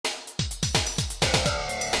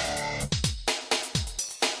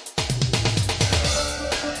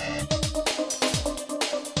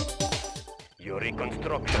Yuri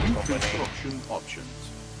construction New company. construction options.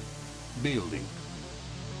 Building.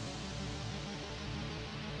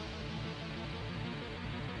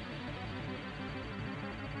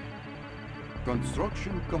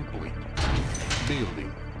 Construction complete.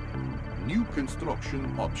 Building. New construction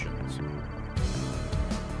options.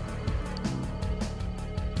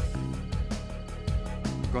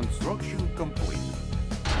 Construction complete.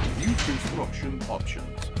 New construction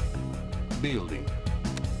options. Building.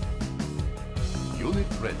 Unit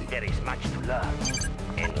ready. There is much to learn.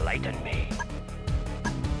 Enlighten me.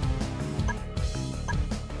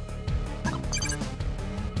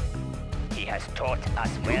 He has taught us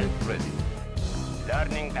well. Unit ready.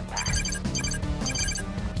 Learning the past.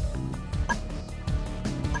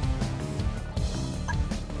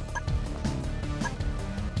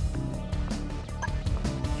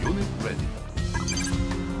 Unit ready.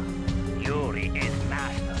 Yuri is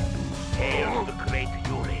master. Hail the great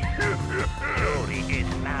Yuri. Yuri is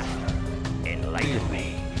master. Enlighten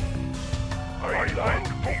me. I like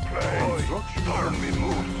to play. Construction Turn me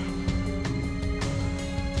loose.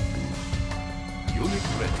 Unit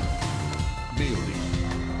ready. Building.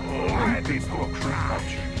 Ready to Construction crash.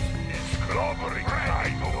 options. It's clobbering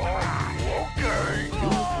time. Okay.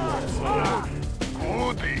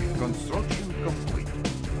 Goody. Construction complete.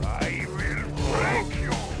 I will break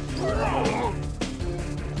you.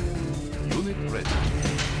 Unit ready.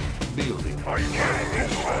 Building. I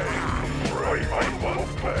can't play. I want to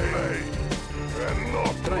play. And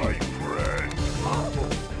not my friend.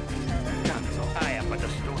 Cancel. I am but a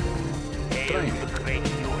student. Hail Training. the great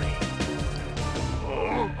Yuri.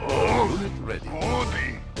 Unit ready. Goody.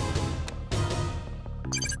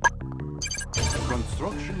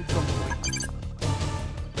 Construction complete.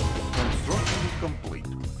 Construction complete.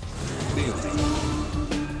 Building.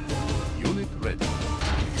 Unit ready.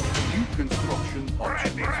 New construction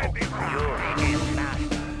options. Ready. Yuri is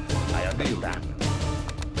master. I understand.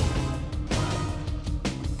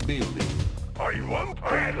 Building. I want to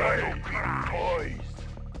play with toys.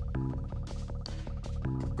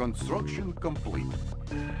 Construction complete.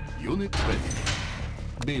 Unit ready.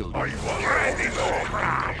 I Building. was ready to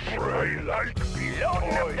crash. I like the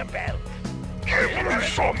Load up the toys. belt. Give me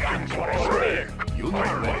something to break. Unit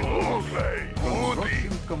I ready. want to play. Goody.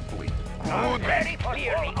 Construction complete. Goody. Ready for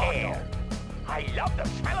clear the air. I love the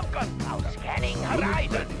smell of gunpowder. Scanning Unit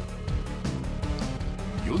horizon. ready.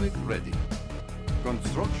 Unit ready.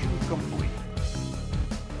 Construction complete.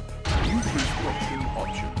 New construction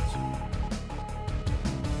options.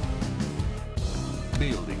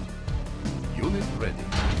 Building. Unit ready.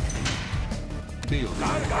 Building.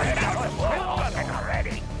 Guns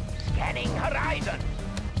ready. Scanning horizon.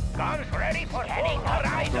 Guns ready for scanning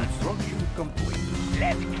horizon. Construction complete.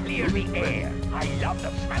 Let's clear the air. I love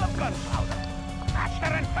the smell of gunpowder.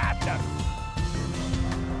 Faster and faster.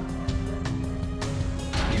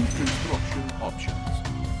 New construction options.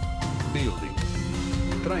 Building.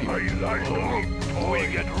 Training. I like it. We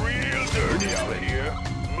get real dirty out here.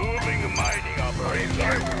 Moving and mining operations. I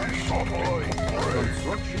like this toy.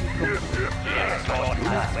 Construction complete. He has taught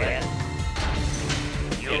us well.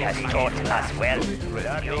 He has taught us well. Unit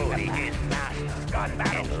ready. Yuri is master. Gun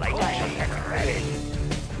battle light ready.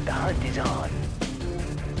 The hunt is on.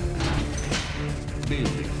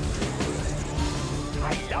 Building.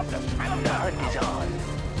 I love the smell of the hunt is on.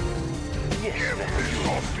 Yes, Give me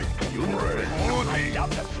something to Unit break. ready. I Goody. love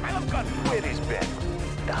the smell of gun. Where is Ben?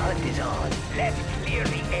 The hunt is on. Let's clear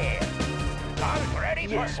the air. Guns ready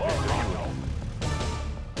for full throttle.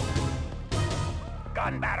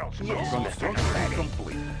 Gun barrels. Yes, Construction ready.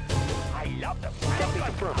 complete. I love the smell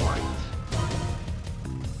of gun.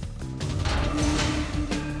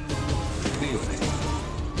 Building.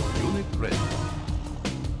 Unit ready.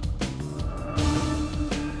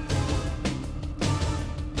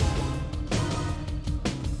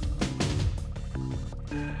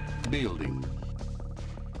 Building.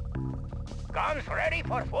 Guns ready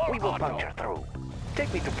for full We will auto. puncture through.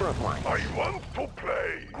 Take me to front line. I want to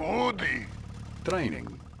play. Goody.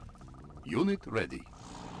 Training. Unit ready.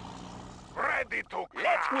 Ready to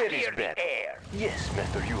Let's crash. Where is clear Ben? the air. Yes,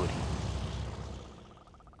 Master Yuri.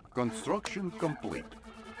 Construction complete.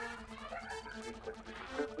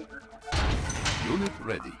 Unit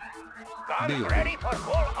ready. Guns Building. ready for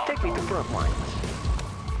full auto. Take me to front lines.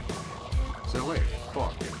 Select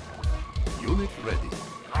target. Unit ready.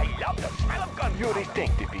 I love the smell of gun. Yuri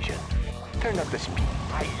tank division. Turn up the speed.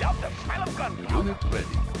 I love the smell of gun. Unit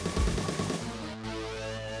ready.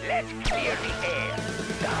 Let's clear the air.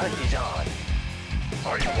 The hunt is on.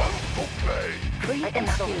 I want to play. Free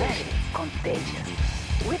inoculation. Contagious.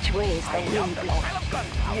 Which way is the I love wind the blowing? smell of gun.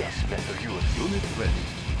 Yes, Master Yuri. Unit ready.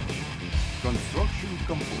 Construction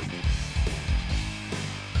complete.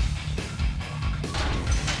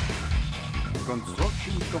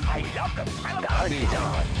 Construction complete. The hunt is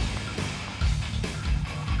on.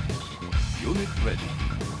 Unit ready.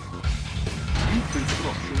 New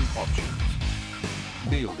construction options.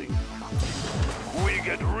 Building. We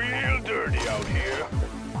get real dirty out here.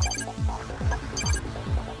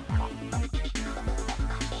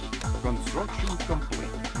 Construction complete.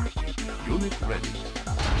 Unit ready.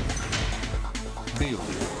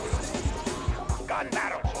 Building. Gun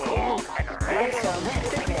barrels cool and ready. Welcome to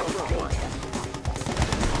critical stages.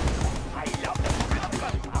 I love the smell of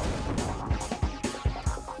gunpowder.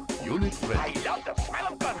 Unit I ready. love the smell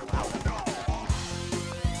of gunpowder.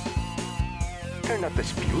 Turn up the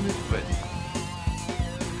speed. Unit ready.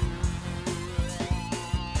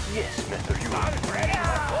 Yes, Mr. Yuri. Guns ready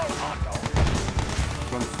for full auto.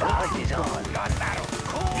 The Construction hunt is on. Gun barrels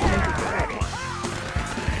cool and ready.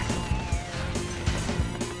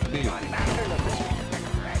 building. Turn up the speed.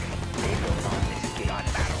 They will not escape. Gun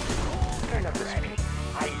barrels cool Turn up the speed.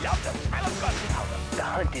 I love the smell of gunpowder. The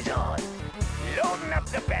hunt is on. Loading up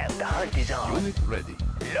the bell. The hunt is on. Unit ready.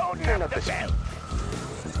 Loading Turn up up the the bell. speed.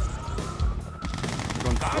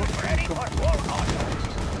 Guns Construction ready for complete. full auto.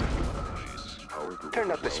 Turn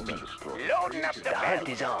up the speed. Loading up the The bell. hunt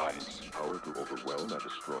is on.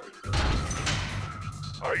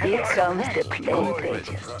 Here comes the plane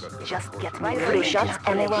pages. Just get my free shots,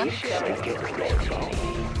 anyone?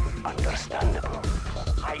 Understandable.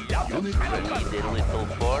 I love the Unit smell of ready. gunpowder. A little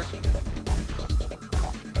force.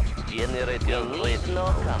 Generator with no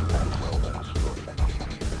company.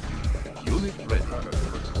 Unit ready.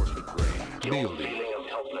 Building.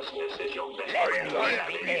 Let's clear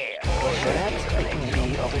the air. Perhaps I can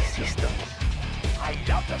be of assistance. I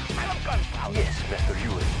love the smell of gunpowder. Yes, Mr.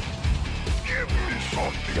 Yuri. Give me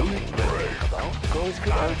something Unit to ready. break. About goes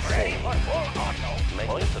without Ready saying. for full auto.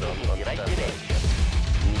 Point from the right direction.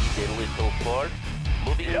 Need a little force.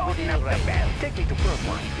 Moving Loading within up the range. bell. Take me to front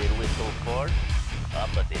line. Need a little force.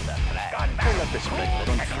 Opposite the track. Gun Turn up barrels the cool speed.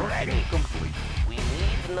 and Construction ready. complete. We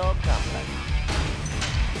need no company.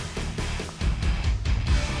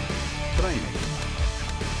 Training.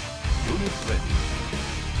 Unit ready.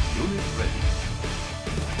 Unit ready.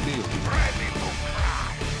 Building. Ready to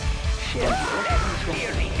cry. Let's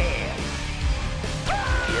clear the air.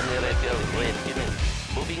 Generator ready.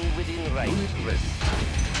 Moving within range. Unit ready.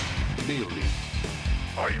 Building.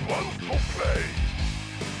 I want to play.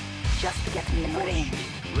 Just get me brain.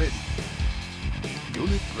 Ready.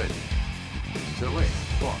 Unit ready. Select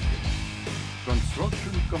target.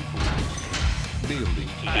 Construction complete. Building.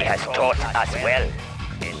 He has taught us well.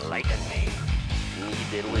 Enlighten me.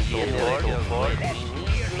 Need a little force. We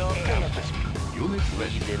need no company. Unit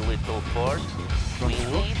ready. Need a little force. We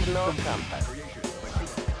need no company.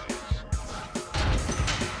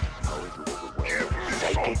 Give me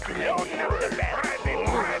Psychic something ready. to break. Ready to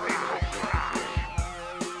cry.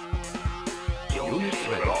 Unit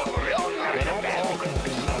ready.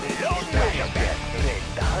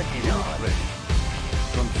 The hunt is Unit on. ready.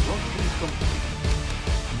 Construction complete.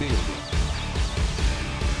 Building.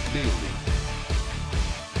 Building.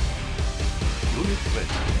 Unit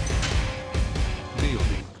ready.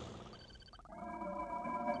 Building.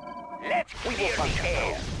 Let's clear the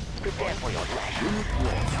air. Prepare for your flash. Unit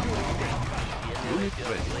lost. Unit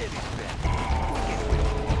ready.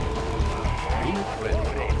 Unit ready.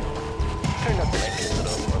 Turn up the speed.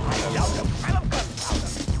 I love the smell of gunpowder.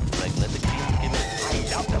 Magnetic field given. I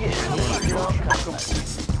love the Yes, smell of Mr. Yuri. Complete.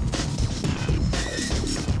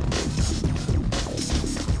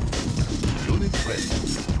 Unit ready.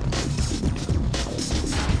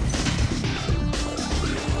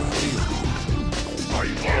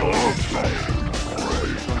 I want to play.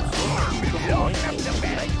 Loading up the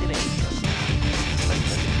bell. Right direction.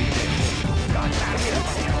 Gun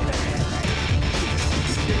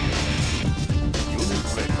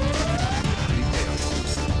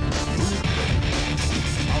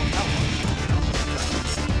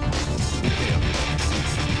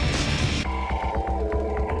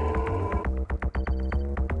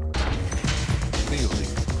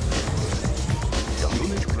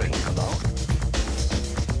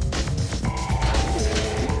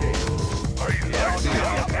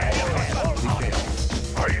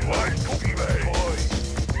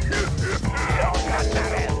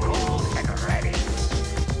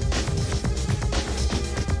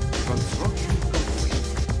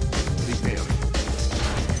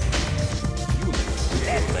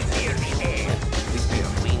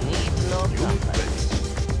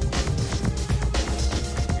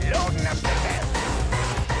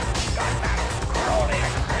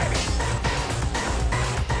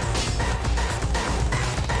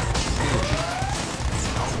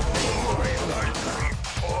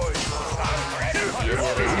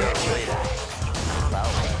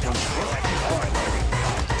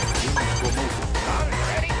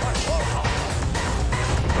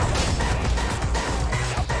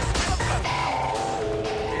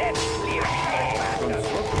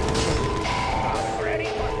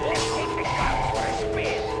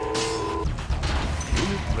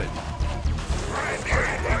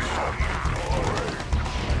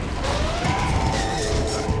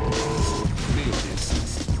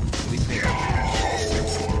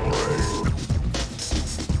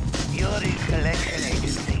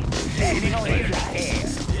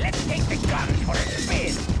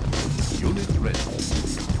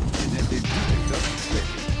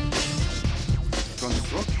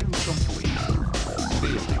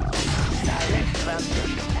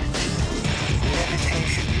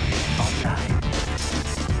Levitation online.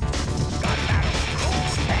 Gunbarrel, cool,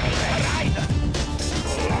 horizon.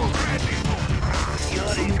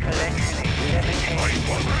 Yuri's collection is levitation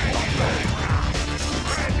online.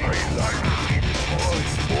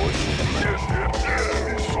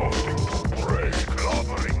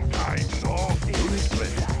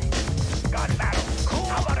 Gunbarrel, cool,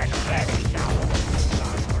 cover and ready now.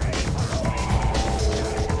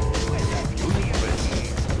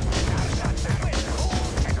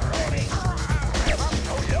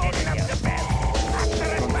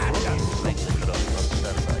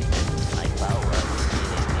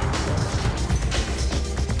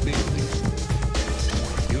 Building.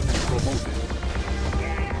 Unit promoted.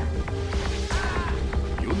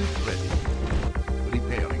 Unit ready.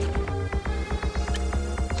 Repairing.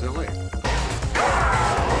 Select.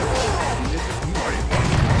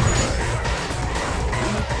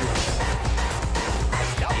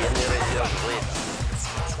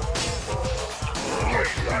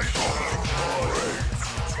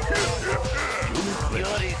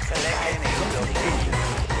 Yuri's collection is location.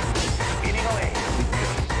 Getting away.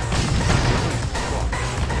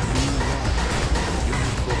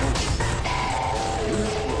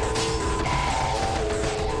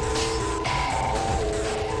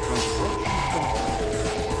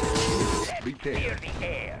 Clear Repair. the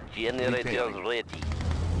air. Generators ready.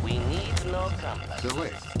 We need no combat.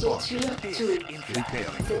 Select. Détruire tout.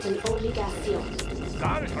 Repairing. C'est une obligation.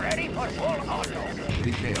 Guns ready for full auto.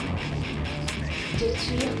 Repair.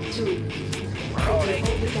 Détruire tout. Rolling.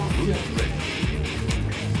 C'est une obligation.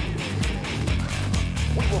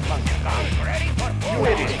 We will function. Guns ready for full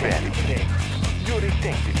Unit auto. is ready. Yuri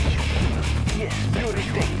tank division. Yes, Yuri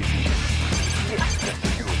tank division. Yes, Mr.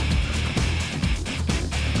 Yuri.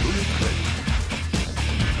 Unit ready.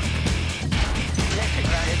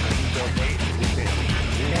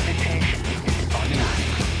 Levitation is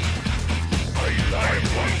online.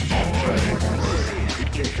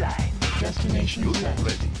 Inside. Destination Unit set.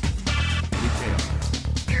 ready. Repair.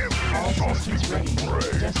 All systems ready.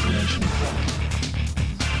 Destination set.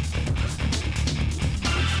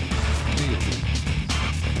 Building.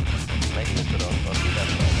 Magnetrons on the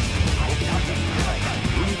left.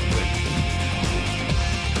 Unit ready.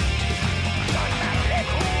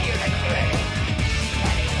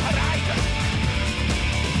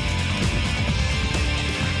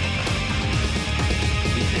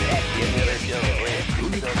 Generators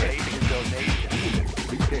ready.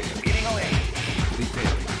 Repair. Getting away.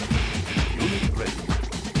 Repairing. Unit ready.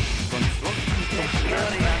 Construction complete.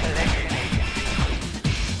 Yuri collection agent.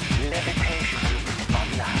 Levitation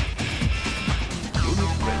online.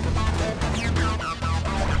 Unit ready.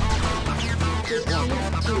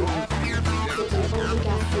 Détruire tout. C'est une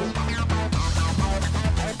obligation.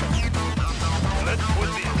 Let's put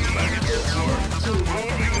these maggots to work. Tout.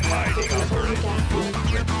 Moving mining C'est une obligation.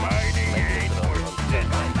 mining ain't worth it.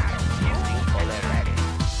 Ready.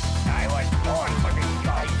 I was born for this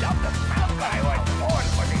job. I love the smoke. I was born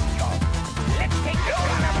for this job. Let's take you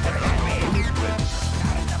on up to the heavy. Unit ready.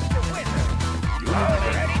 Start up the wizard. Guns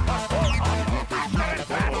ready for full auto. Faster and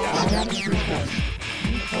faster. Status report.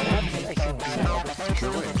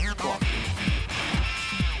 Select. Clock.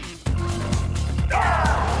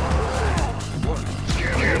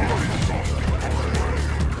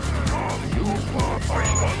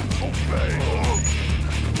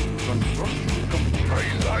 Construction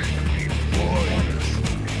complete.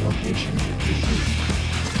 Location received.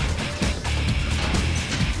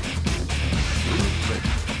 Unit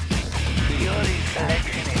ready. Yuri's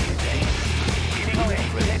collection agent. Getting away.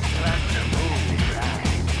 Let's run the move.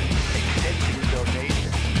 Right. Accepting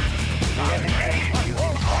donation. Levitation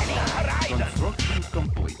on the horizon. Construction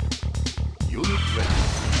complete. Unit ready.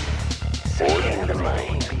 Scanning the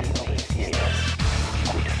mind. Yes.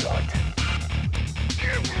 Good thought.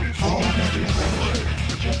 All vectors ready.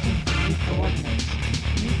 Projecting new coordinates.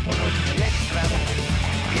 New coordinates. Let's travel.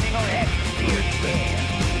 Getting away. Clear the air.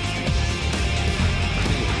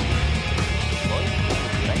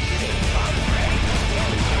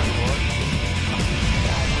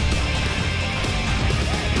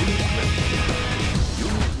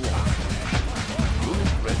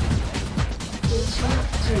 Unit ready. Détruire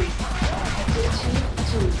tout. Détruire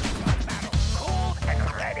tout. Cool and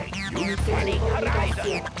ready. Unit C'est ready. une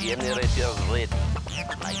obligation. Generators ready.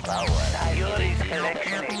 My power. Yuri's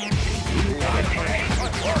collection agent. Levitation for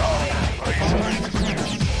full auto.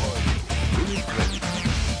 Unit ready.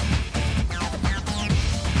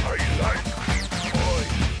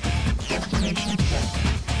 Destination set.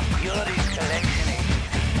 Yuri's collection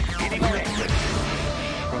agent. Getting away.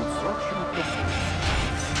 Construction complete.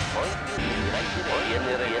 Point to the right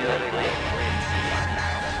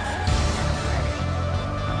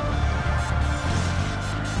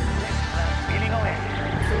Speeding away.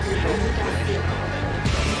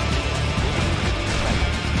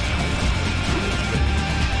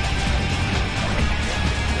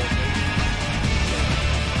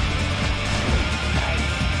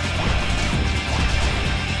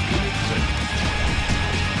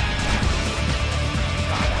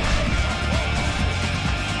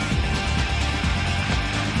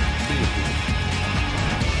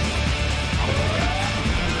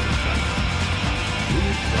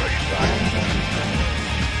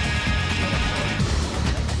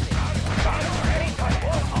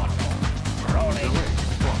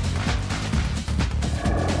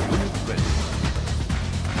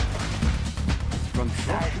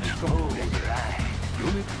 Construction complete.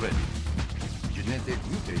 Unit ready. Genetic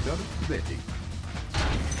mutator ready.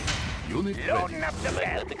 Unit Loading ready. up the belt.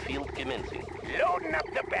 Magnetic field commencing. Loading up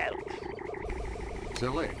the belt.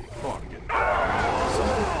 Select target.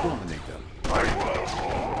 Subject dominator.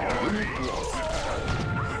 Unit lost.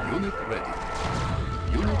 Unit ready.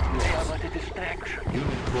 Unit lost. What a distraction.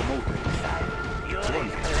 Unit promoted. Yuri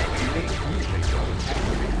Genetic mutator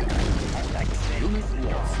activated. Unit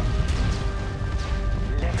lost.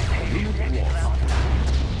 Unit lost.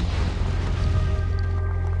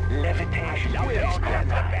 Levitation. Loading up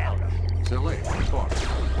the belt. Select target.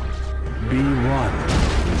 Be one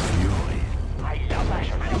with Yuri. I love that.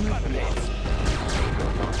 Unit lost.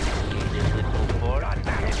 Little fort.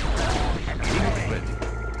 Unit ready.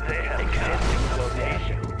 Accepting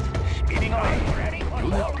donation. Speeding away. Ready for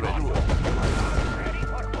Unit full ready. Ready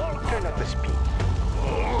for full Turn up the speed.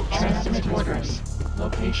 Transmit orders.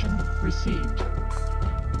 Location received.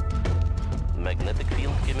 Magnetic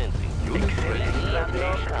field commencing. Unit ready.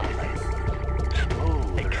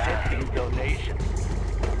 Accepting donation.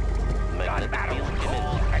 Magnetic field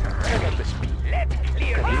commencing. Turn up the speed. Let's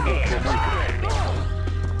clear the Unit air. promoted.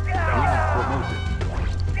 Unit promoted.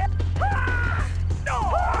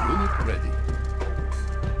 Unit ready.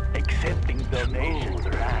 Accepting donation.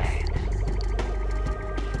 Right.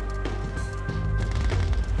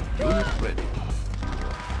 Unit ready.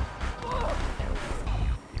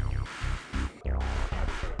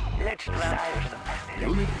 Let's try some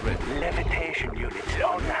Unit ready. levitation unit.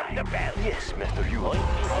 Load up the belt. Yes, Master Yuri. Point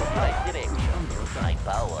in the right direction. My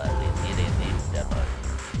power is irresistible.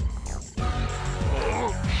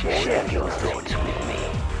 Share your thoughts with me.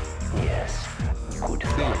 Yes. Good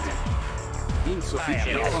thought.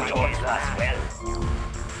 Insufficient Yes, function. thoughts as well.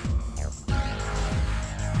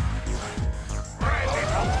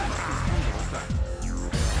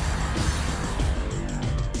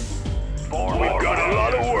 We've got a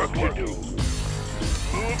lot of work to do.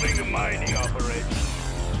 Moving the mining operation.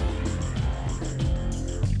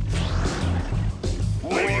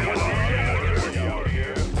 Waiting on the answer out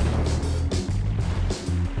here.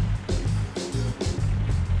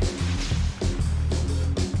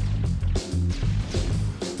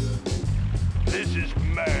 This is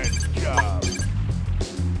man's job.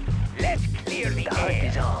 Let's clear the air.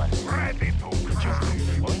 Is on. Ready to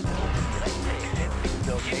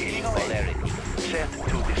Speeding away. Set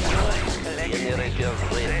to destroy. Generator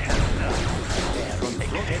ready.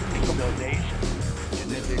 Accepting donation.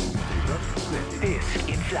 Genetic mutator ready. Disc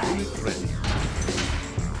in flight. Unit ready.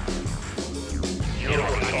 Your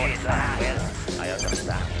thoughts as well. I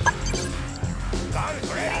understand. Guns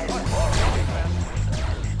ready for full.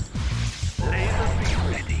 Laser beam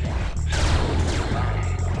ready.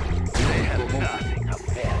 They have nothing of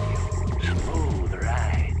value. Smooth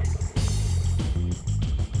ride.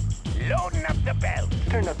 Loading up the belt.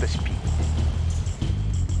 turn up the speed.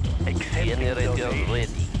 Accepting Generator donation.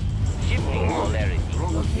 ready. Shifting polarity.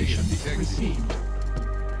 Location Location detected. received.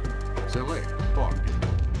 Select target.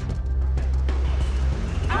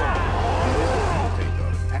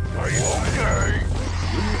 Mutator activated. Okay.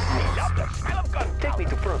 Love the smell of gun. Take me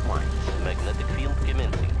to front line. Magnetic field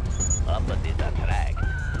commencing. Opposite attract.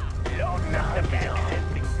 Loading up the belt.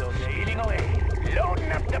 Accepting donation. Speeding away.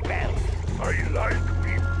 Loading up the belt. I like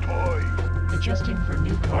big toys. Adjusting for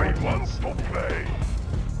new I want coordinates. to play.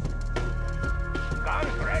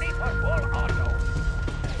 Guns ready for full auto.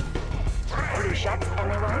 Blue shots,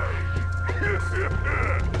 anyone?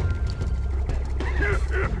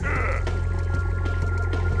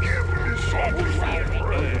 Give me some Let's clear the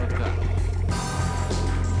air. Attack.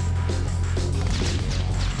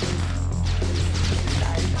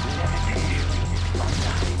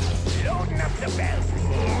 Loading up the belt.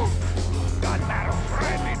 Gun barrels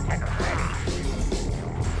ready and ready.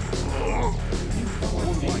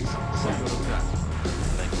 Coordinates set. Under attack.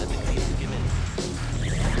 Magnetic field commencing.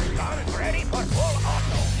 Guns ready for full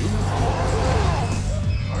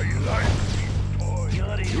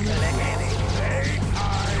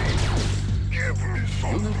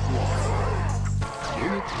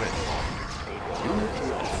Unit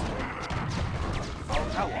lost.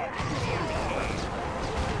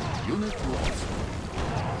 Unit lost.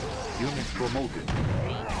 Unit promoted.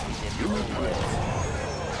 Unit lost.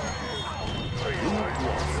 Unit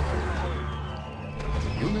lost.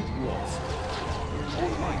 Unit lost.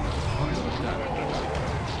 All miners under attack.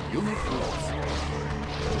 Unit lost.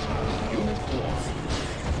 Unit lost.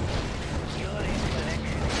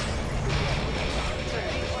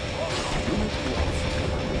 Unit lost.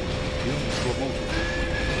 Unit promoted.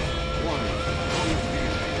 Warning. Always be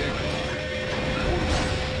detected. All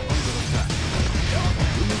miners under attack.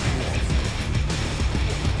 Unit lost.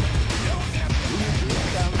 Unit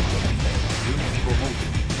lost. Unit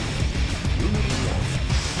promoted. Unit lost.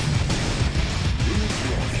 Unit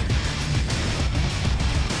lost.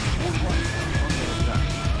 All miners under attack.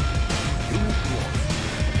 Unit lost.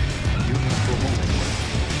 Unit promoted.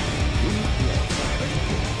 Unit lost.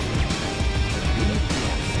 Unit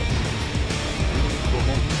lost. Unit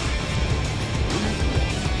promoted. Unit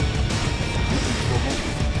lost. Unit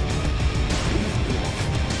promoted. Unit lost.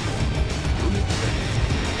 Unit ready.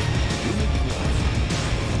 Unit lost.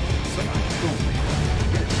 Subject only.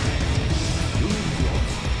 Yes. Unit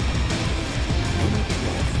lost. Unit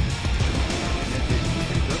lost.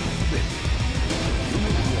 Necessitator ready.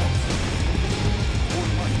 Unit lost. All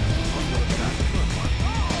miners under attack. Unit lost.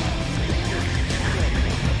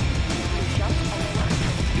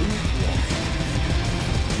 Unit lost.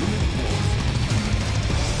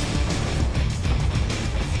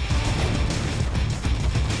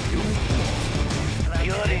 Unit lost.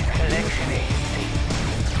 Yuri's collection agency.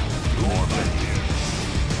 More money.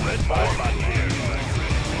 Let more money.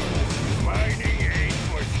 Mining ain't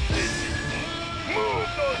for sissies. Move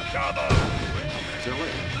those choppers.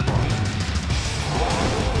 Select.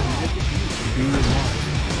 Be one.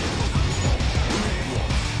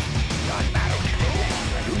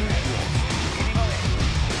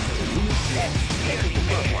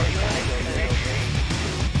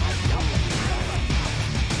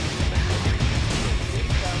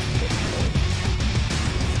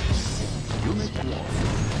 Unit lost.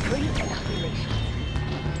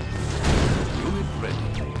 Unit ready.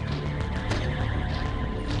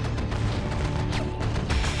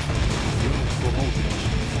 Unit promoted.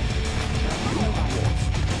 Unit lost.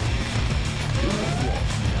 Unit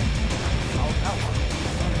lost.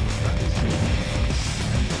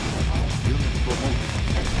 Unit promoted.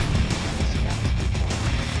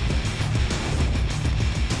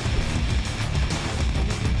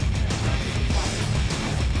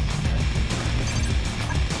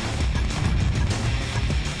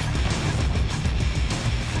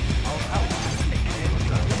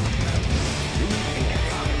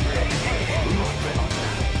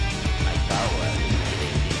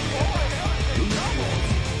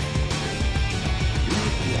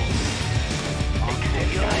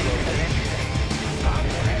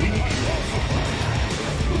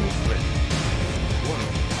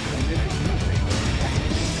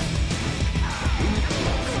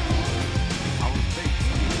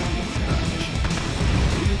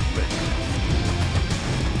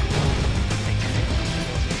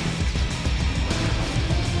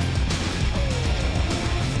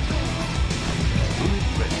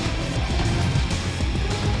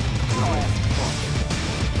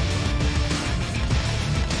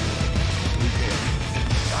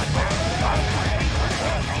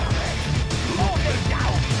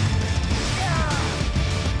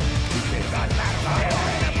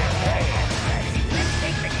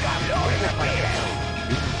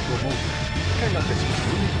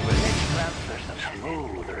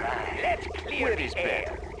 Where is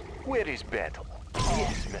battle? Where is battle?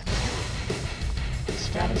 Yes, battle.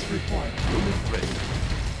 Status report. Unit ready.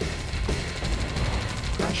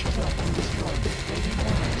 Crash built and destroyed. Waiting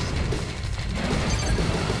orders.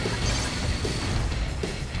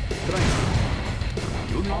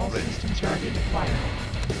 Unit All ready. systems ready to fire.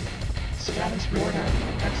 Status order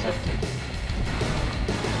accepted.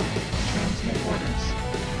 Transmit orders.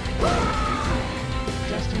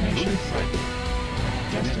 Destination set.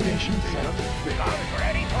 Destination set.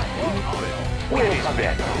 Ready for Where is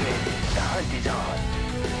battle? The hunt is on.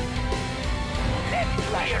 Let's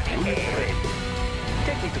clear the air.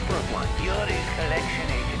 Take me to front line. Yuri's collection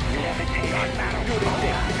agent. Levitation.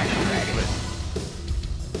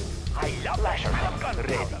 I love Lasher that gun gun.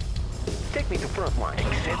 ready. Take me to front line.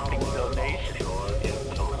 Accepting donation.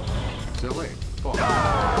 Select. Fire.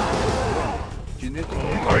 Genetic.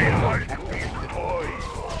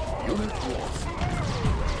 Unit lost.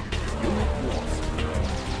 Unit lost.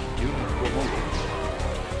 Unit promoted.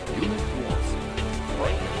 Unit lost.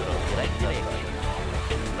 Magnetron activation.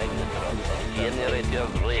 Magnetron activation.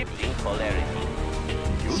 Generators rating polarity.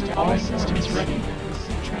 All systems ready.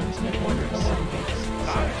 Receive transmit orders.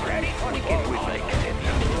 I'm ready for the What we make it.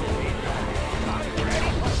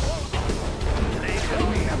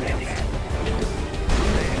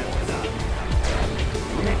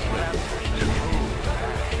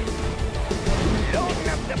 Loading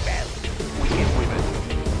up the bell. We get with it.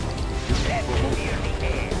 Let's clear the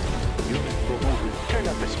air. Unit promoted. Turn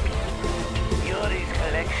up the speed. Yuri's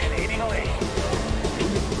collection heading away.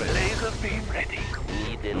 Laser beam ready.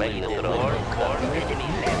 Need an electron core. Enemy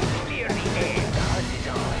left. Clear the air. The hunt is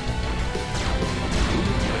on.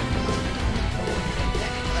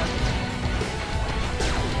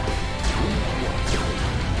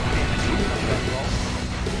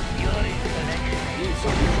 Yuri's collection.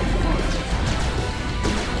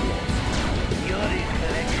 Yuri's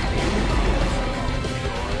collection.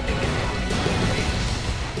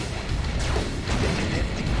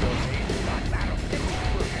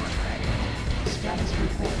 Status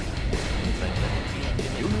report.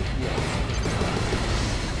 Unit lost.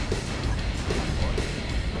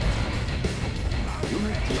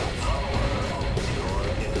 Unit lost.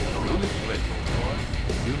 Unit ready.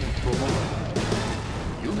 Unit promoted.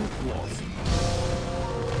 Unit lost.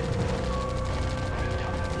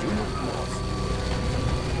 Unit lost.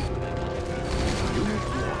 Unit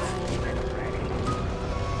lost.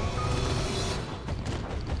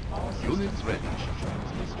 Unit ready. Unit lost.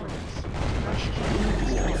 Unit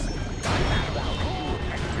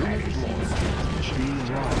lost. Being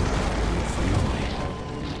lost.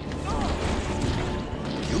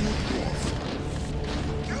 Unit lost.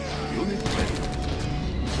 Unit ready.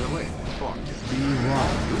 Select target. Being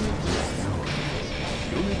lost. Unit lost.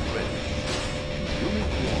 Unit ready.